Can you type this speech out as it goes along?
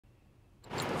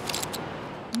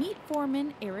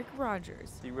foreman, Eric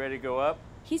Rogers. You ready to go up?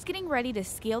 He's getting ready to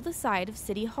scale the side of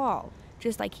City Hall,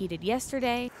 just like he did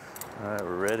yesterday. All right,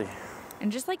 we're ready.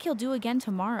 And just like he'll do again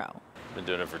tomorrow. Been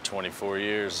doing it for 24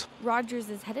 years. Rogers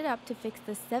is headed up to fix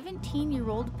the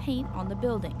 17-year-old paint on the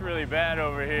building. Really bad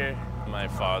over here. My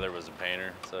father was a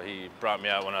painter, so he brought me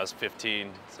out when I was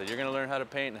 15. Said, you're gonna learn how to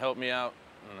paint and help me out.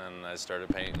 And then I started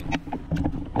painting.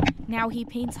 Now he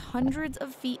paints hundreds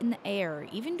of feet in the air,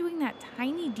 even doing that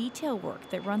tiny detail work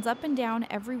that runs up and down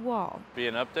every wall.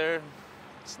 Being up there,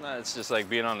 it's just like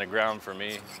being on the ground for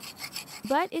me.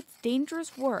 But it's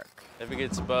dangerous work. If it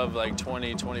gets above like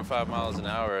 20, 25 miles an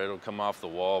hour, it'll come off the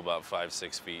wall about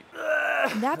 5-6 feet.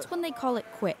 And that's when they call it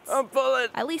quits. I'm pulling.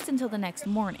 At least until the next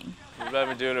morning. I've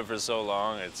been doing it for so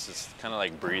long, it's just kind of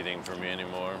like breathing for me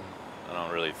anymore. I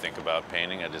don't really think about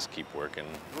painting, I just keep working.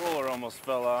 Roller almost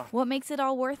fell off. What makes it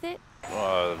all worth it?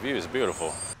 Well, the view is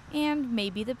beautiful. And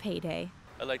maybe the payday.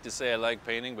 I like to say I like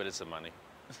painting, but it's the money.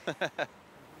 The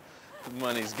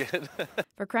money's good.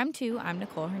 For Creme 2, I'm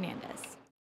Nicole Hernandez.